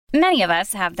Many of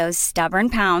us have those stubborn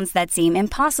pounds that seem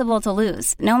impossible to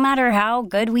lose, no matter how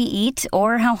good we eat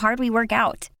or how hard we work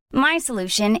out. My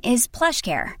solution is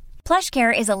PlushCare.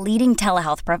 PlushCare is a leading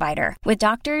telehealth provider with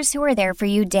doctors who are there for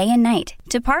you day and night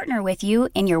to partner with you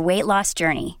in your weight loss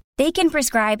journey. They can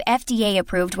prescribe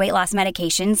FDA-approved weight loss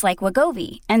medications like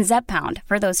Wegovy and Zepbound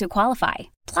for those who qualify.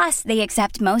 Plus, they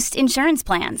accept most insurance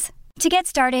plans. To get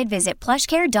started, visit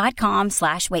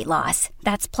plushcare.com/weightloss.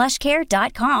 That's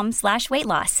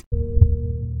plushcare.com/weightloss.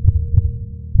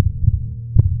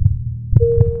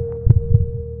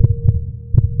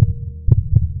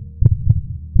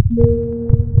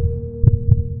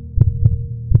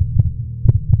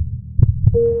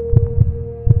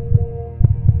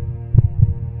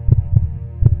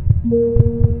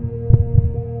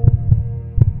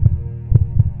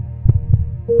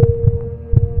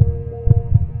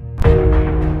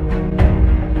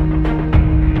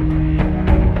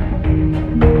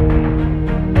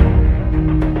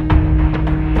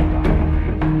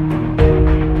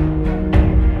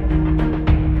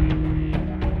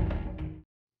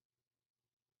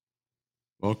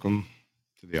 Welcome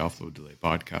to the Offload Delay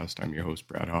Podcast. I'm your host,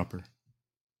 Brad Hopper.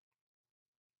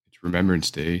 It's Remembrance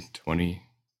Day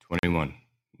 2021,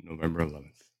 November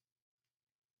 11th.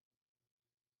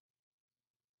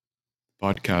 The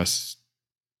podcast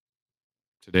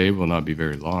today will not be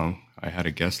very long. I had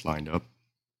a guest lined up,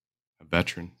 a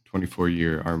veteran,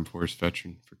 24-year Armed Force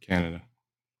veteran for Canada,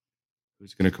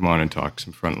 who's going to come on and talk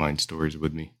some frontline stories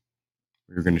with me.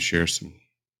 We're going to share some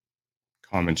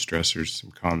common stressors,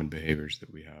 some common behaviors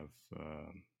that we have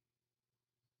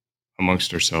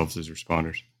amongst ourselves as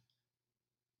responders.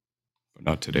 But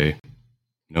not today.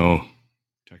 No,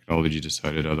 technology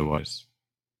decided otherwise.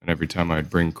 And every time I'd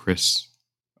bring Chris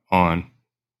on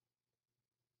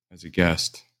as a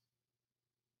guest,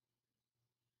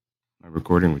 my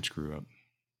recording would screw up.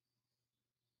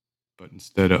 But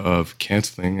instead of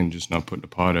canceling and just not putting a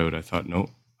pod out, I thought,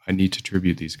 no, I need to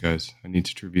tribute these guys. I need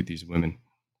to tribute these women,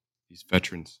 these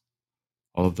veterans,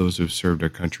 all of those who have served our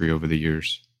country over the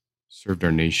years, served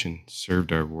our nation,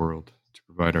 served our world to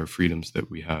provide our freedoms that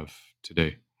we have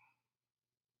today.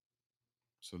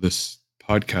 So this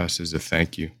podcast is a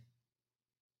thank you,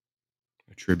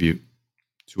 a tribute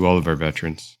to all of our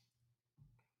veterans.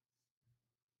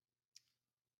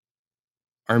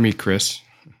 Army Chris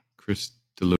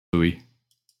DeLuey,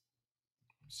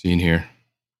 seen here,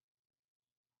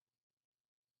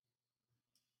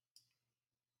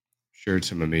 shared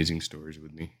some amazing stories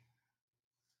with me.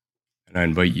 And I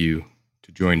invite you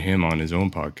to join him on his own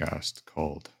podcast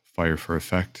called Fire for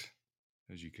Effect,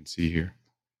 as you can see here.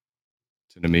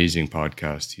 It's an amazing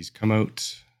podcast. He's come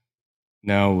out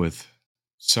now with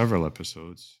several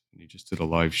episodes, and he just did a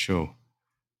live show.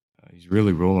 He's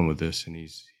really rolling with this, and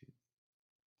he's,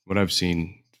 what I've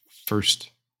seen,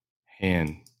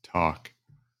 first-hand talk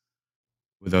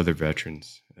with other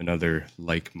veterans and other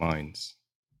like minds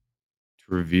to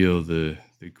reveal the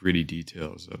gritty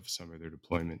details of some of their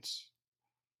deployments,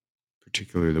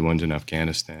 particularly the ones in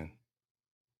Afghanistan.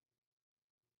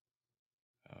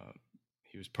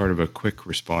 He was part of a quick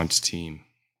response team.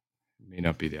 It may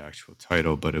not be the actual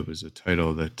title, but it was a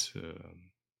title that it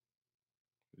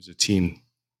was a team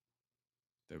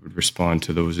that would respond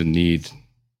to those in need,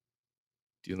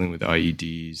 dealing with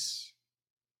IEDs,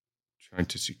 trying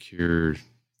to secure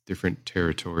different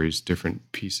territories,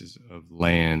 different pieces of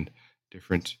land,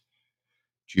 different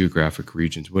geographic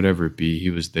regions, whatever it be. He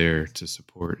was there to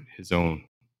support his own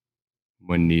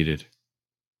when needed.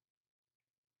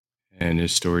 And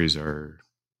his stories are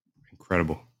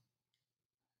incredible.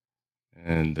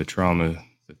 And the trauma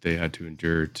that they had to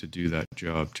endure to do that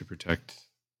job, to protect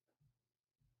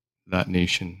that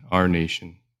nation, our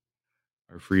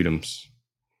freedoms,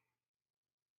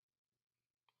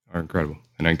 are incredible.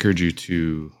 And I encourage you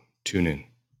to tune in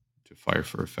to Fire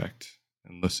for Effect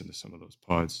and listen to some of those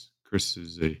pods. Chris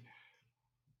is a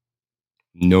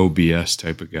no BS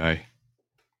type of guy.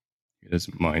 He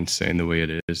doesn't mind saying the way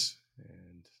it is.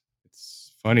 And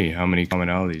it's funny how many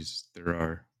commonalities there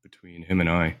are between him and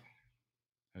I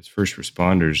as first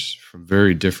responders from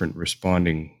very different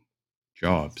responding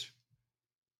jobs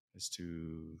as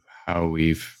to how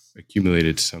we've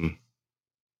accumulated some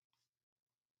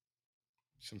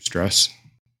stress,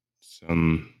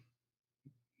 some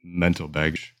mental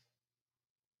baggage.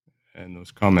 And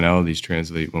those commonalities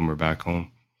translate when we're back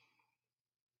home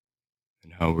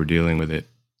and how we're dealing with it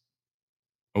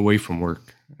away from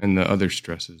work and the other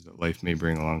stresses that life may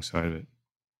bring alongside of it.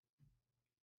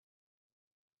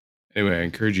 Anyway, I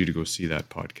encourage you to go see that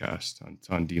podcast. It's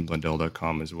on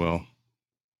deanblundell.com as well.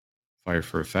 Fire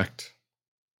for Effect.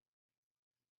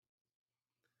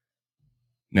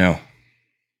 Now,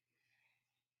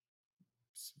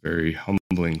 very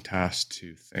humbling task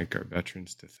to thank our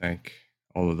veterans, to thank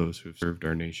all of those who have served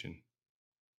our nation.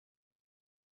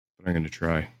 But I'm going to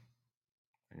try.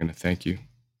 I'm going to thank you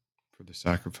for the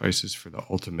sacrifices, for the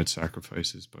ultimate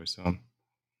sacrifices by some.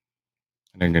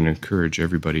 And I'm going to encourage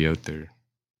everybody out there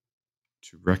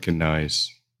to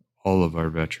recognize all of our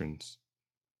veterans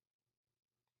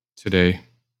today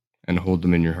and hold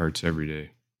them in your hearts every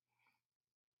day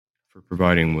for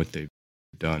providing what they've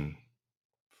done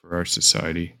for our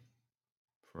society,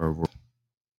 for our world.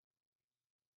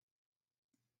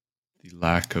 The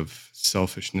lack of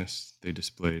selfishness they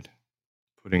displayed,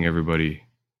 putting everybody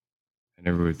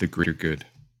and the greater good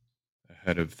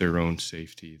ahead of their own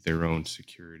safety, their own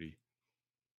security.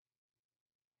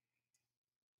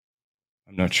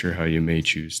 I'm not sure how you may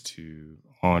choose to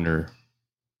honor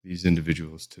these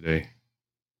individuals today,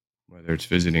 whether it's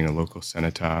visiting a local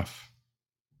cenotaph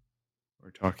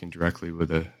or talking directly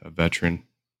with a veteran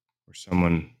or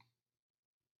someone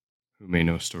who may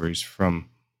know stories from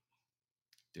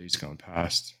days gone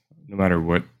past. No matter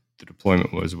what the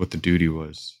deployment was, what the duty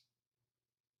was,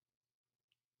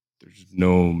 there's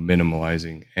no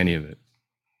minimalizing any of it.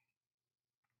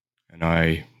 And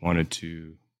I wanted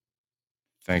to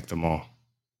thank them all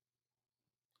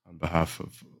on behalf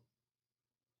of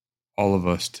all of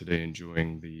us today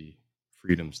enjoying the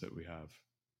freedoms that we have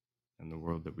and the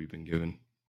world that we've been given,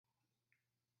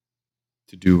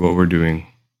 to do what we're doing,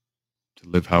 to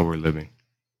live how we're living.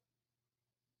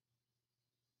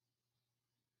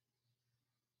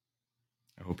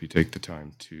 I hope you take the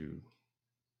time to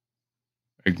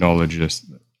acknowledge this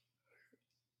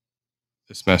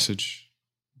message,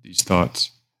 these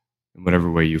thoughts, in whatever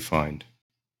way you find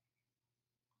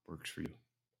works for you.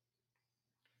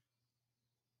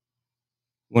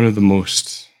 One of the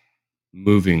most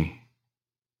moving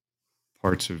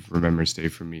parts of Remembrance Day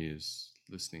for me is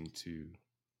listening to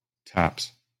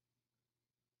taps.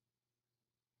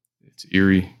 It's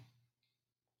eerie,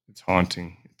 it's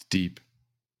haunting, it's deep,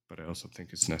 but I also think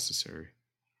it's necessary.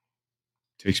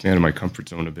 It takes me out of my comfort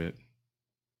zone a bit,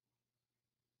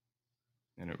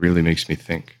 and it really makes me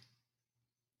think.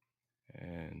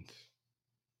 And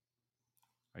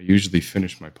I usually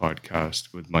finish my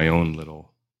podcast with my own little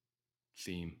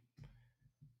theme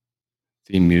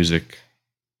music,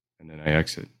 and then I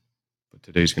exit. But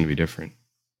today's going to be different.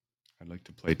 I'd like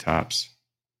to play taps.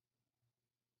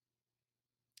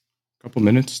 A couple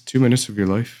minutes, 2 minutes of your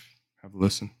life. Have a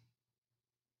listen.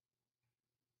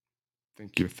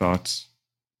 Think your thoughts.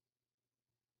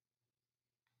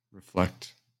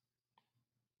 Reflect.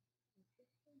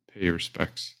 Pay your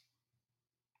respects.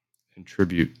 And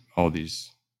tribute all these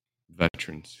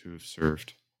veterans who have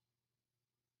served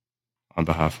on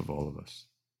behalf of all of us.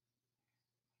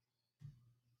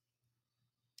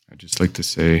 I'd just like to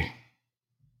say,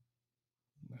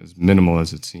 as minimal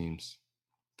as it seems,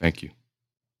 thank you.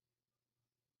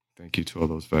 Thank you to all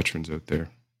those veterans out there.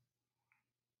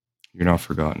 You're not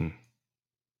forgotten.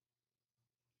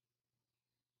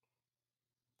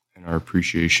 And our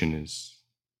appreciation is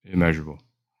immeasurable.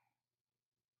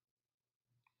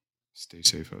 Stay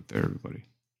safe out there, everybody.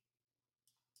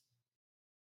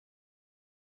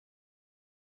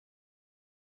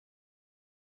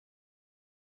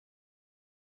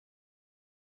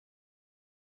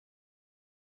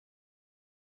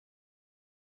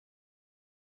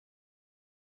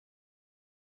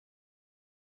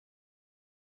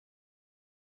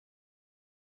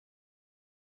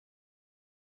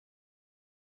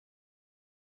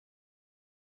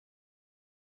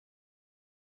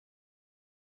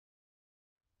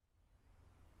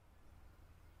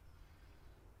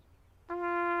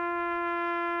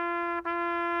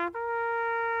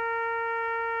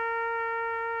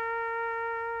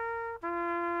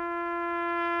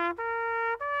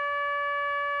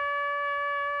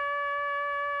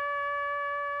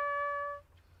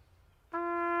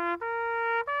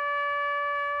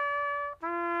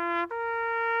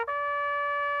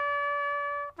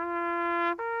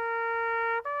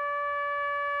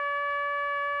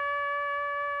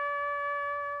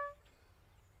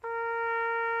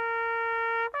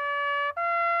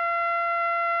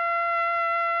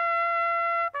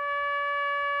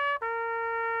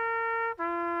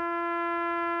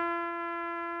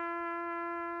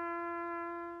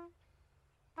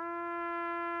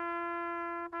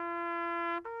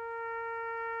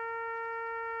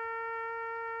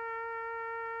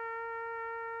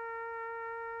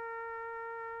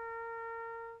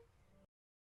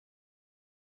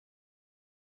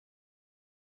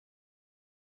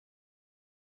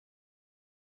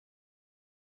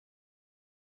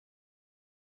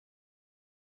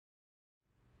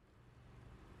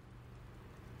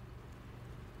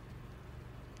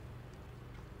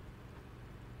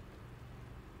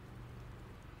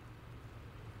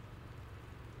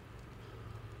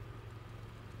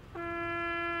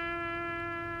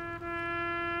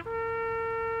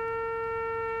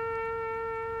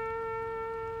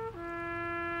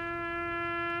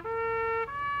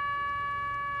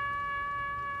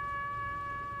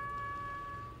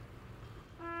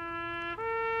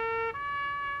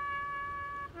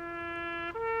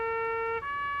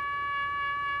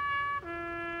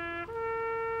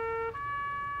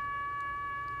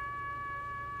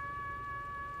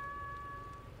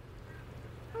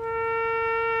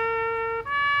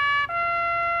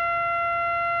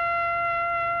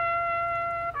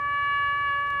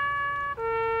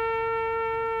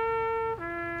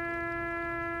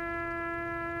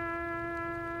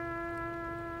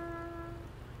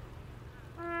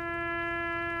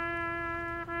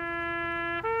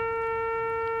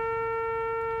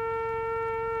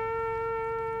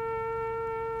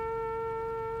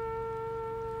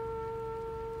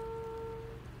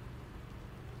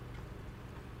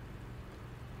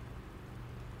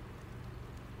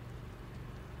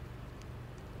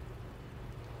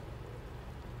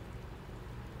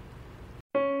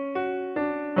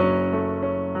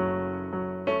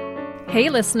 Hey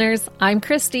listeners, I'm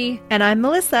Christy. And I'm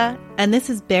Melissa, and this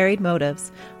is Buried Motives,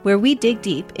 where we dig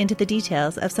deep into the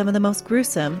details of some of the most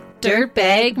gruesome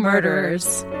dirtbag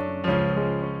murderers.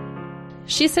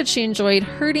 She said she enjoyed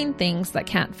hurting things that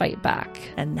can't fight back.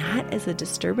 And that is a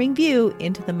disturbing view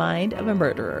into the mind of a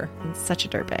murderer and such a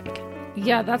dirtbag.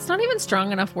 Yeah, that's not even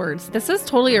strong enough words. This is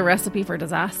totally a recipe for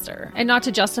disaster. And not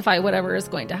to justify whatever is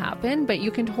going to happen, but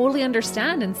you can totally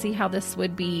understand and see how this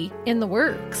would be in the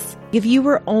works. If you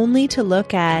were only to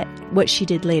look at what she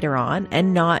did later on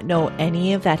and not know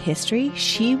any of that history,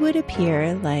 she would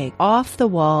appear like off the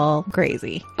wall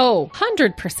crazy. Oh,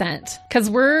 100%. Because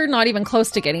we're not even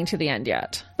close to getting to the end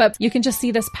yet. But you can just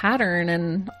see this pattern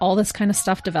and all this kind of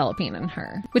stuff developing in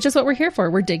her, which is what we're here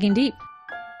for. We're digging deep.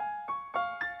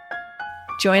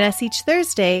 Join us each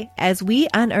Thursday as we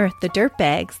unearth the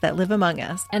dirtbags that live among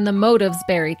us and the motives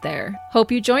buried there.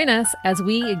 Hope you join us as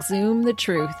we exhume the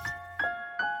truth.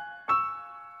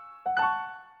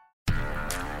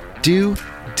 Do,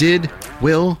 Did,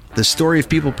 Will, the Story of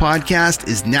People podcast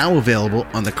is now available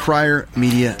on the Crier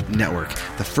Media Network.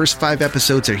 The first 5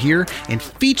 episodes are here and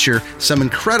feature some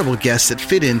incredible guests that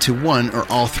fit into one or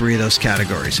all 3 of those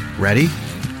categories. Ready?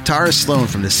 Tara Sloan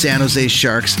from the San Jose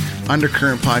Sharks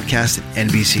Undercurrent podcast at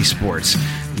NBC Sports.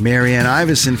 Marianne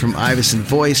Iveson from Iveson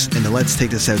Voice and the Let's Take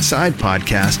This Outside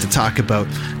podcast to talk about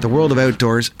the world of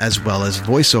outdoors as well as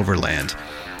voiceover land.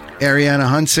 Ariana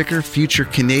Hunsicker, future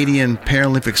Canadian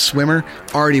Paralympic swimmer,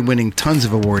 already winning tons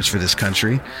of awards for this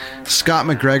country. Scott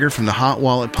McGregor from the Hot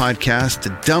Wallet podcast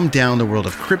to dumb down the world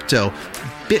of crypto,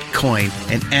 Bitcoin,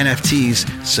 and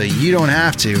NFTs so you don't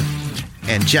have to.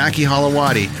 And Jackie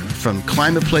Holowati from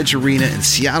Climate Pledge Arena in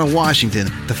Seattle, Washington,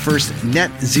 the first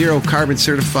net zero carbon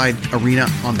certified arena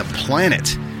on the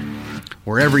planet.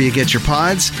 Wherever you get your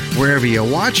pods, wherever you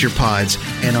watch your pods,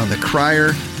 and on the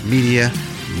Crier Media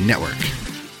Network.